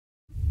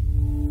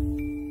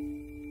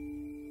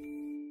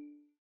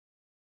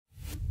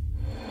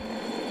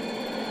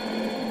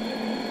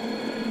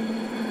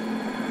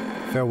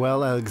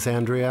Farewell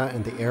Alexandria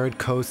and the arid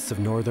coasts of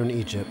northern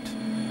Egypt.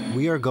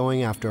 We are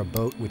going after a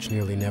boat which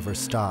nearly never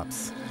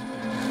stops.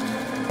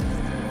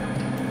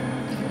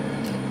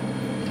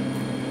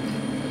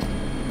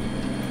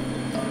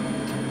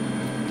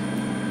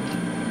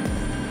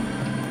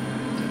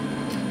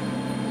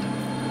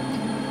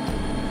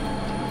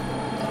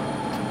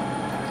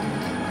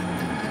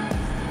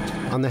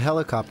 On the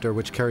helicopter,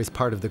 which carries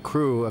part of the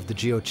crew of the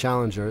Geo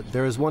Challenger,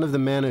 there is one of the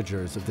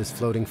managers of this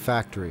floating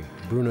factory,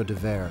 Bruno de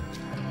Ver.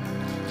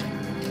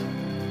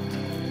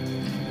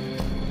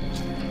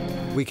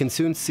 We can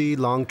soon see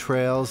long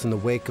trails in the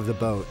wake of the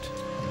boat.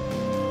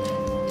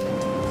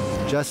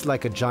 Just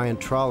like a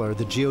giant trawler,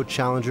 the Geo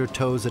Challenger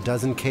tows a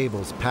dozen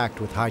cables packed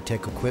with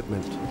high-tech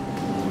equipment.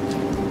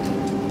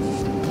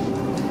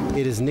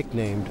 It is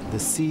nicknamed the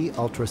Sea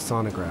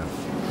Ultrasonograph.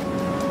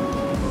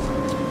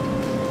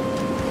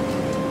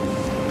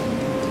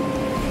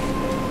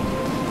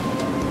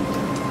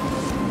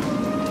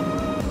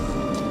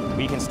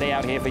 We can stay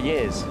out here for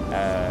years,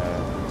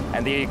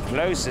 and the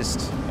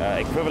closest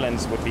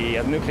equivalence would be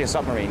a nuclear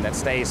submarine that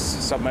stays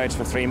submerged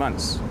for 3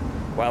 months,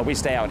 while we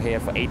stay out here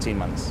for 18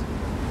 months.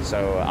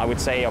 So I would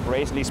say,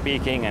 operationally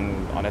speaking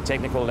and on a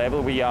technical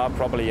level, we are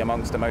probably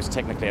amongst the most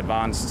technically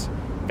advanced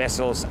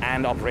vessels,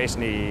 and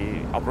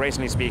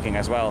operationally speaking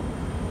as well,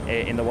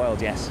 in the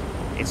world, yes.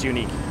 It's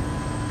unique.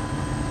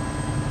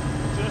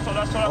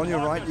 On your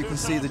right, you can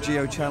see the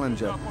Geo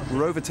Challenger.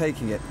 We're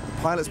overtaking it.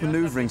 The pilot's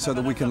maneuvering so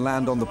that we can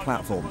land on the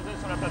platform.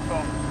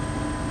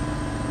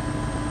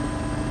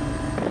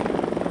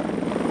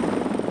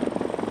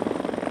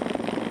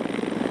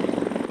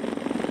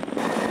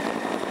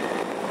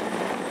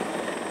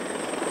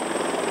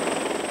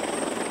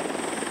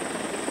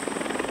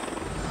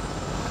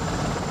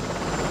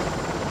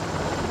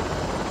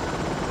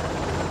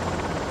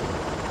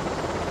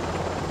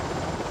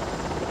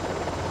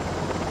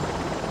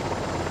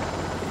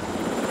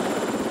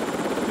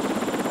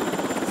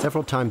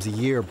 Several times a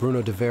year,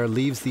 Bruno de Ver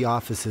leaves the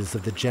offices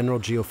of the General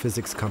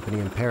Geophysics Company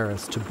in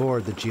Paris to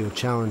board the Geo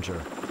Challenger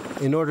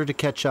in order to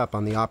catch up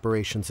on the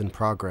operations in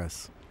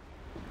progress.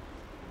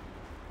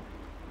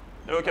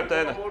 Hello,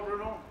 Captain.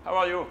 How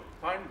are you?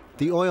 Fine.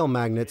 The oil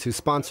magnates who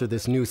sponsor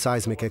this new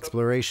seismic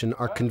exploration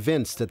are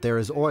convinced that there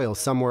is oil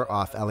somewhere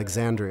off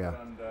Alexandria.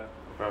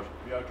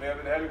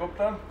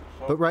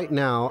 But right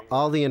now,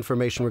 all the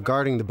information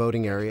regarding the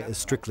boating area is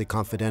strictly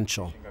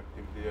confidential.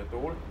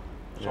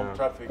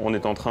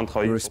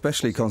 We're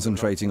especially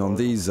concentrating on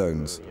these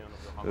zones.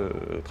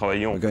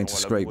 We're going to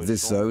scrape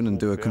this zone and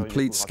do a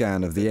complete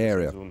scan of the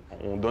area.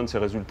 We'll then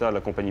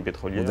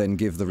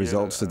give the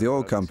results to the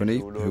oil company,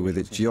 who with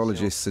its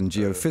geologists and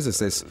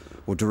geophysicists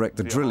will direct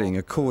the drilling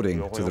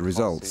according to the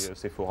results.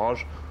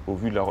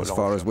 As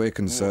far as we're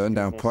concerned,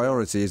 our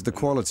priority is the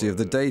quality of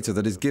the data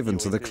that is given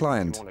to the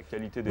client,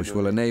 which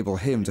will enable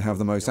him to have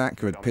the most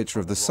accurate picture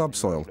of the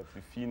subsoil,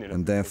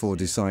 and therefore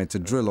decide to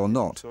drill or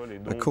not,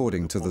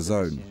 according to the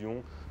zone.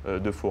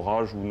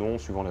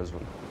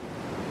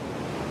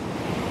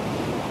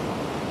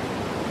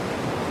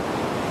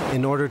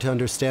 In order to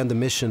understand the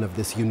mission of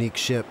this unique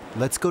ship,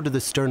 let's go to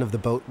the stern of the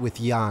boat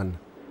with Jan,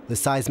 the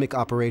seismic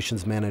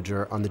operations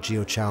manager on the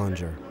Geo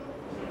Challenger.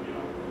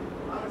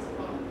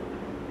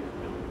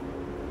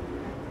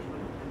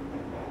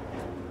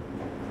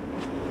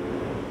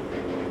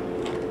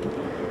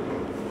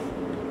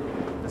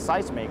 The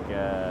seismic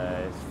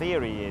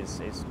theory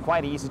is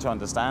quite easy to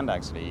understand,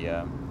 actually.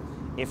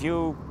 If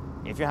you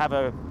have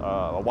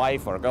a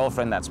wife or a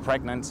girlfriend that's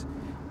pregnant,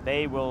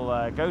 they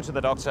will go to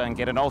the doctor and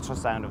get an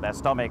ultrasound of their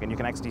stomach, and you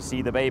can actually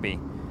see the baby.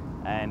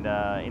 And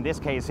in this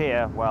case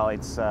here, well,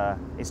 it's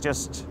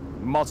just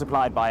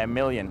multiplied by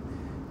 1,000,000.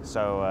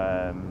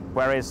 So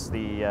whereas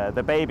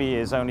the baby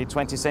is only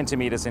 20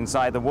 centimeters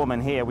inside the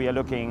woman, here we are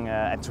looking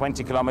at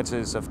 20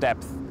 kilometers of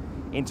depth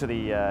into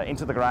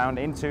the ground,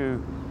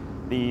 into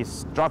the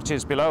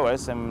structures below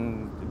us,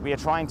 and we are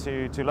trying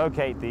to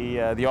locate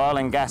the oil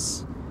and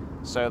gas,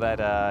 so that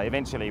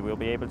eventually we'll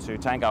be able to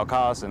tank our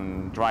cars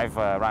and drive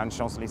around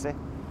Champs-Élysées.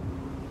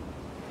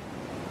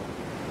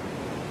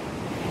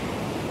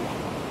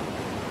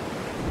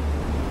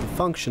 The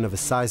function of a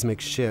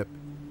seismic ship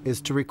is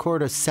to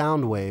record a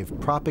sound wave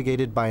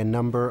propagated by a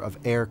number of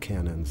air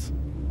cannons.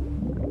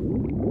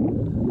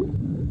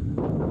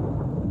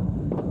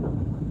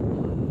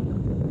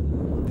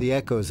 The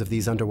echoes of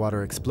these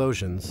underwater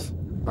explosions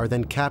are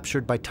then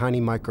captured by tiny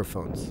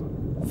microphones,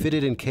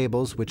 fitted in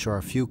cables which are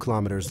a few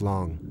kilometers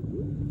long.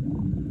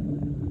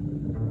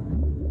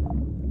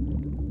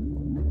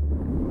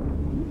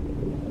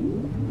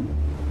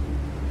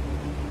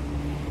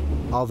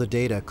 All the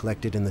data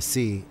collected in the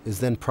sea is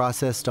then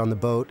processed on the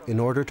boat in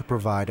order to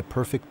provide a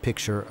perfect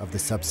picture of the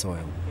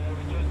subsoil.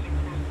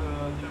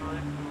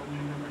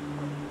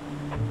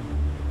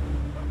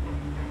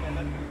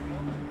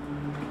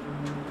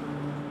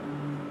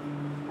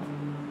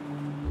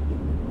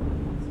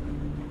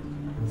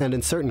 And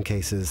in certain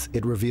cases,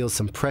 it reveals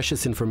some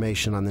precious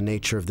information on the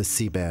nature of the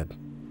seabed,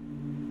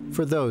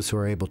 for those who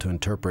are able to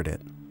interpret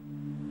it.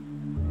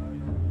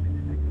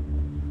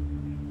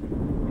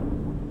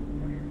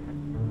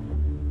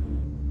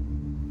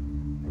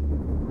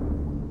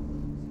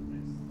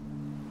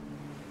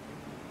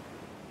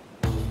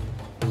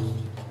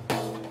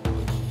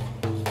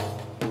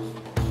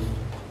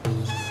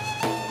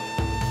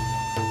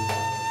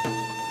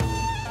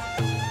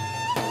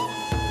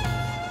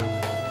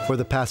 For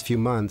the past few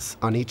months,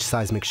 on each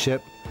seismic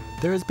ship,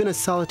 there has been a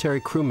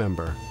solitary crew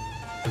member.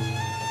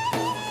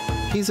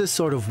 He's a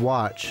sort of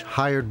watch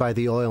hired by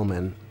the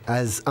oilmen,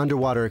 as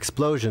underwater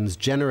explosions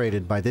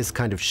generated by this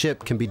kind of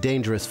ship can be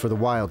dangerous for the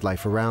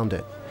wildlife around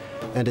it,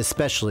 and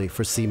especially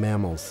for sea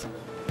mammals.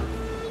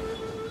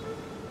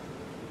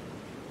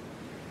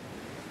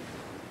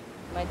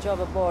 My job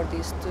aboard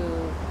is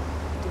to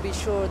be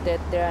sure that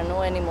there are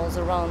no animals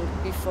around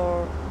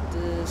before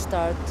the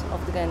start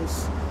of the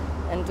guns,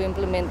 and to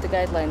implement the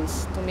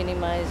guidelines to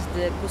minimize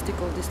the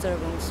acoustical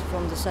disturbance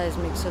from the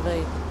seismic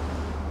survey.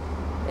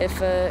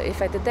 If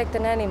I detect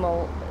an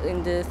animal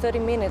in the 30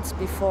 minutes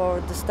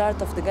before the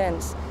start of the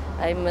guns,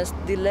 I must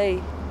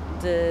delay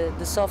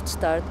the soft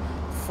start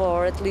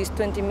for at least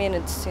 20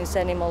 minutes since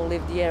animal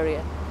leave the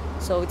area.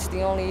 So it's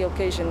the only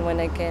occasion when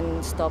I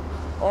can stop.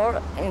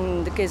 Or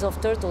in the case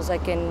of turtles, I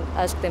can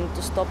ask them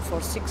to stop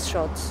for 6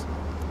 shots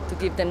to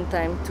give them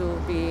time to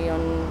be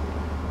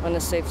on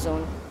a safe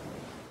zone.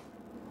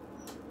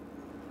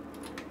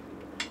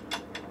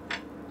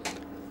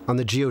 On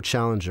the Geo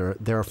Challenger,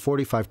 there are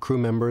 45 crew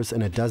members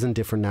and a dozen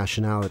different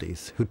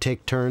nationalities who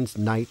take turns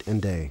night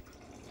and day.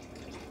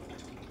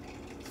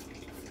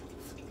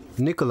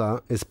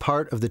 Nicolas is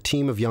part of the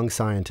team of young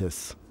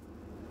scientists.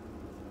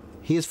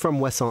 He is from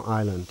Wesson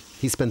Island.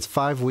 He spends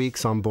 5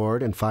 weeks on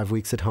board and 5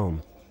 weeks at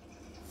home.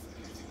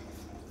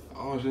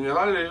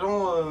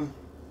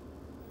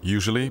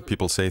 Usually,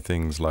 people say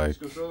things like,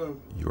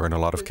 "You earn a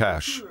lot of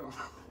cash."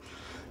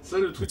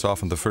 It's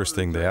often the first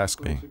thing they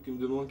ask me.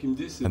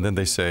 And then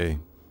they say,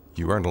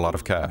 "You earn a lot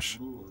of cash."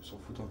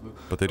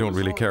 But they don't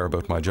really care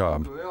about my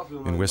job.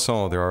 In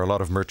Wesson, there are a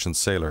lot of merchant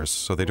sailors,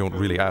 so they don't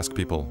really ask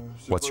people,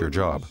 "What's your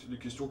job?"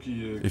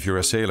 If you're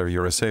a sailor,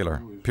 you're a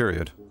sailor,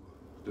 period.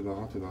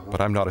 But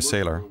I'm not a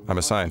sailor, I'm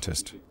a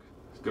scientist.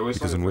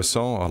 Because in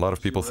Wesson, a lot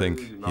of people think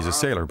he's a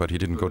sailor, but he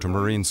didn't go to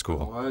marine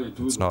school.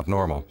 It's not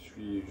normal.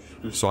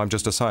 So I'm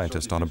just a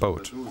scientist on a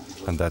boat,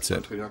 and that's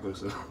it.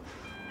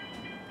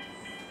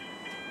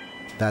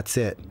 That's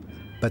it.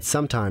 But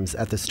sometimes,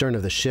 at the stern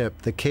of the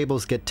ship, the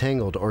cables get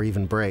tangled or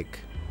even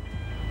break.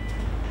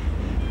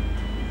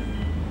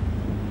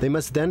 They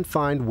must then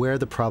find where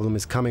the problem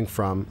is coming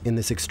from in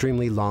this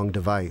extremely long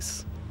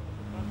device.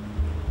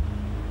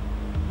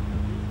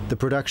 The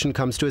production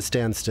comes to a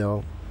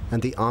standstill,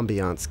 and the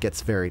ambiance gets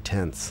very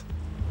tense.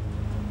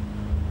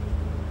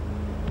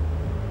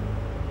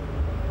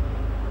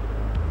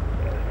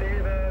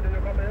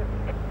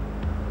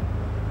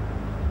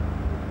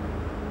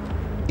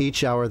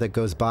 Each hour that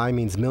goes by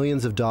means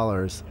millions of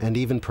dollars and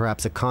even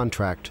perhaps a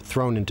contract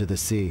thrown into the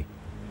sea.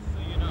 So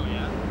you know,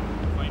 yeah,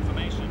 for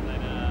information that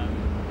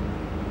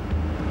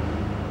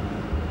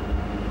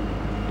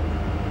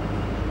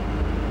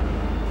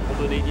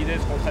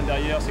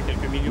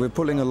We're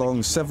pulling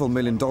along several $1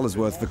 million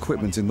worth of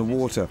equipment in the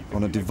water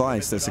on a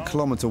device that's 1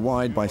 kilometer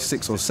wide by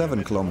 6 or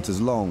 7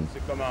 kilometers long.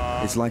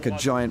 It's like a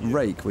giant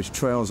rake which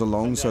trails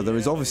along, so there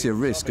is obviously a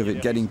risk of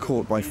it getting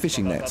caught by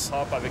fishing nets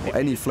or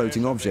any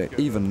floating object,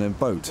 even a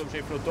boat.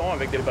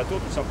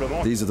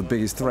 These are the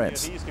biggest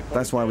threats.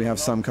 That's why we have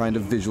some kind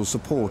of visual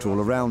support all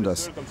around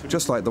us,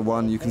 just like the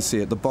one you can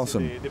see at the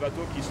bottom.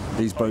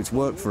 These boats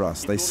work for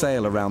us. They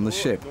sail around the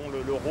ship.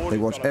 They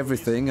watch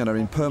everything and are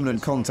in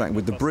permanent contact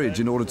with the bridge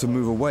in order to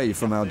move away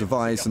from our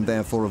device and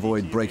therefore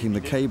avoid breaking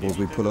the cables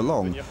we pull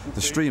along,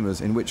 the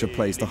streamers in which are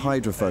placed the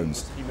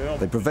hydrophones.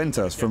 They prevent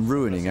us from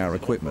ruining our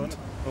equipment.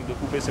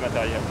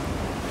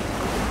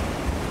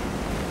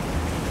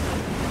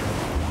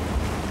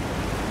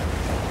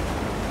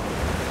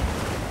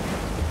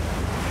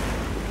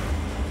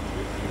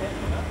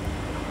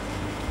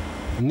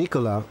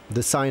 Nicolas,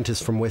 the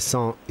scientist from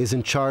Wesson, is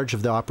in charge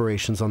of the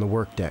operations on the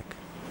work deck.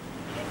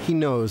 He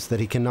knows that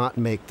he cannot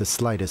make the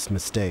slightest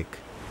mistake.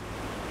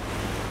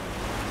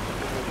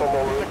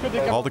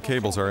 all the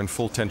cables are in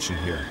full tension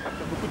here.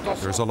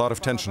 There's a lot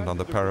of tension on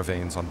the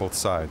paravanes on both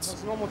sides.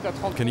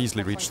 It can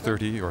easily reach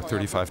 30 or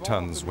 35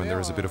 tons when there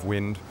is a bit of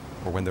wind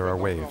or when there are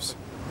waves.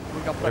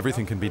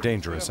 Everything can be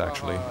dangerous,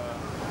 actually.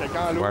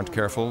 If you aren't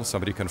careful,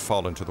 somebody can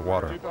fall into the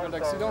water.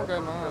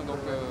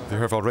 There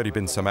have already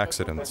been some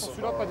accidents.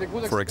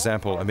 For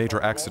example, a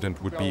major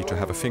accident would be to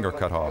have a finger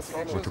cut off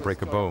or to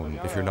break a bone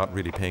if you're not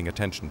really paying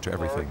attention to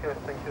everything.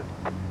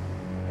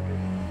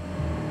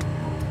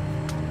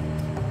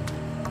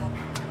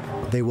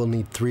 They will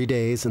need 3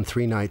 days and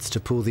 3 nights to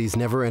pull these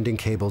never-ending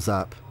cables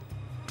up.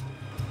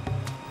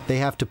 They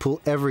have to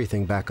pull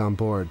everything back on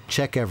board,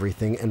 check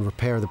everything, and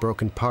repair the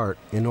broken part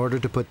in order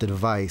to put the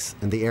device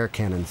and the air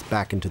cannons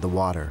back into the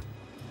water.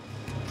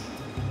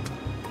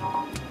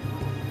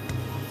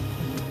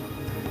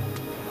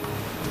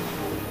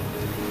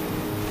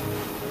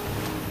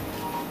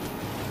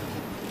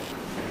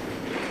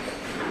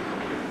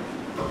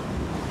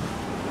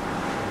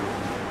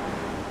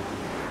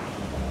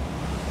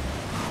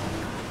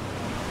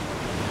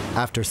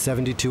 After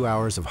 72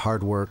 hours of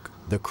hard work,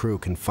 the crew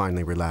can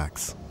finally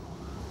relax.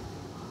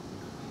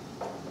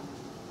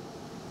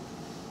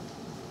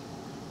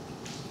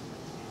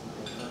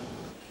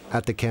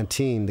 At the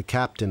canteen, the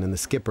captain and the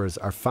skippers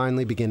are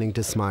finally beginning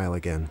to smile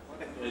again.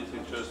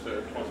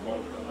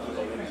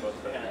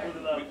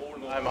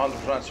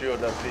 100% sure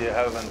that we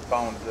haven't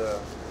found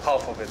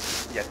half of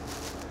it yet.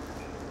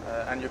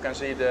 And you can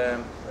see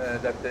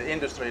that the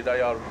industry,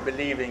 they are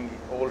believing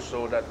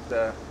also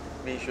that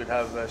we should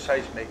have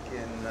seismic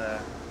in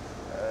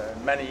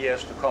many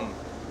years to come.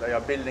 They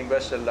are building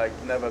vessels like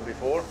never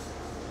before.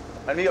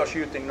 And we are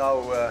shooting now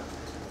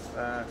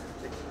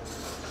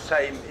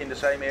in the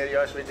same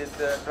area as we did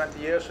 20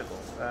 years ago,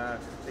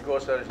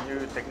 because there is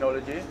new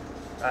technology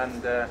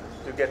and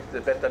you get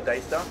the better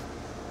data,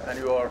 and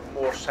you are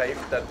more safe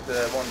that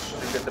once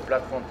you get the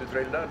platform to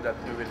drill that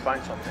you will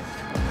find something.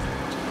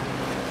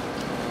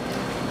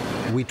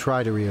 We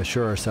try to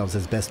reassure ourselves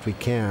as best we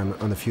can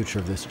on the future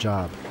of this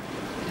job,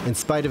 in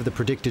spite of the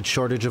predicted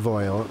shortage of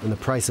oil and the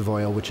price of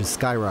oil, which is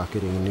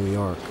skyrocketing in New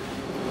York.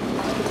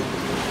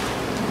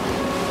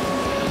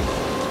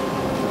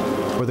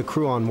 For the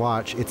crew on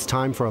watch, it's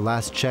time for a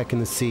last check in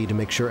the sea to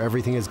make sure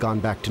everything has gone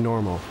back to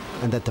normal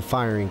and that the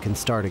firing can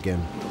start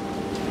again.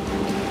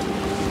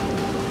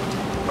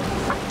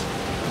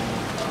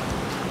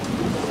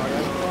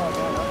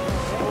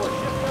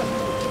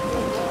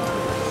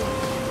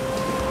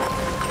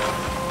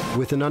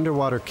 With an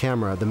underwater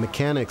camera, the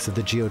mechanics of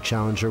the Geo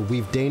Challenger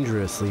weave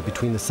dangerously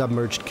between the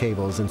submerged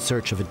cables in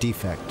search of a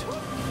defect.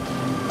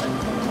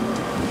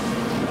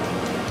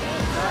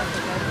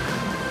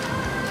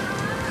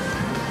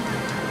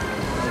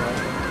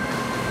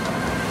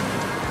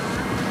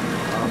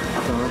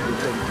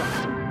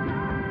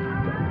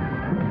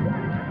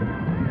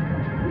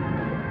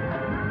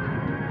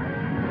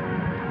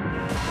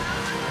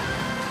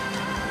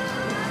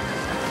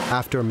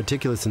 After a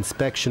meticulous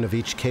inspection of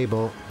each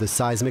cable, the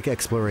seismic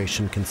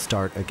exploration can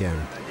start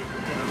again.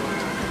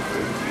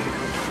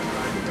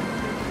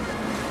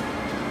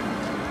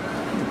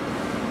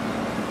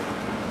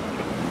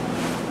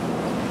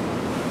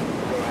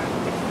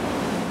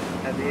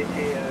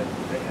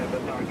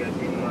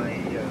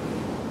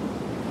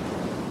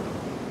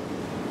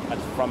 But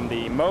from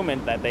the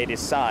moment that they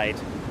decide,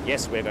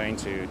 yes, we're going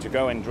to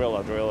go and drill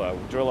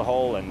a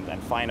hole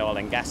and find oil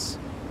and gas,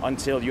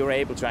 until you're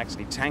able to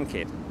actually tank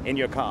it in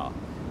your car.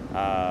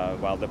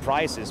 Well, the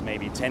price is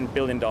maybe $10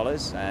 billion,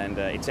 and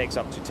it takes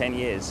up to 10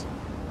 years.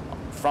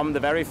 From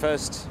the very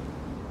first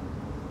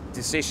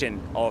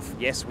decision of,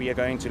 yes, we are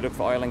going to look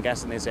for oil and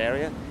gas in this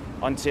area,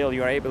 until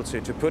you're able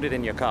to put it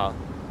in your car,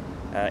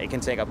 it can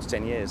take up to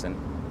 10 years, and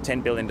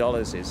 $10 billion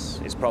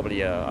is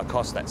probably a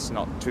cost that's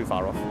not too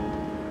far off.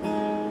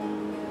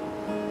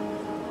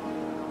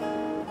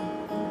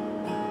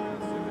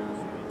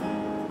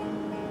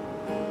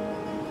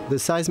 The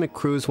seismic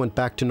crews went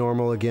back to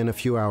normal again a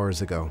few hours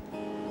ago.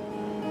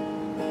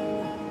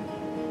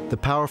 The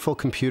powerful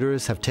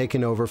computers have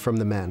taken over from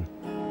the men.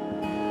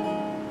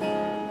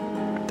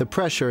 The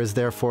pressure is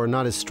therefore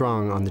not as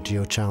strong on the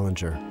Geo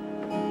Challenger.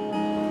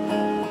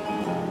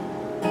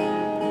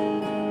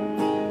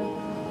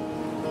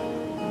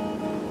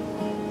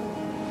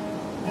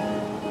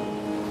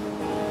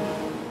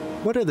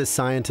 What are the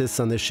scientists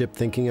on this ship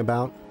thinking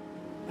about?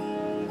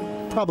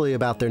 Probably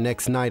about their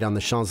next night on the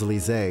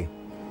Champs-Élysées,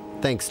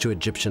 thanks to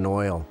Egyptian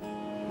oil.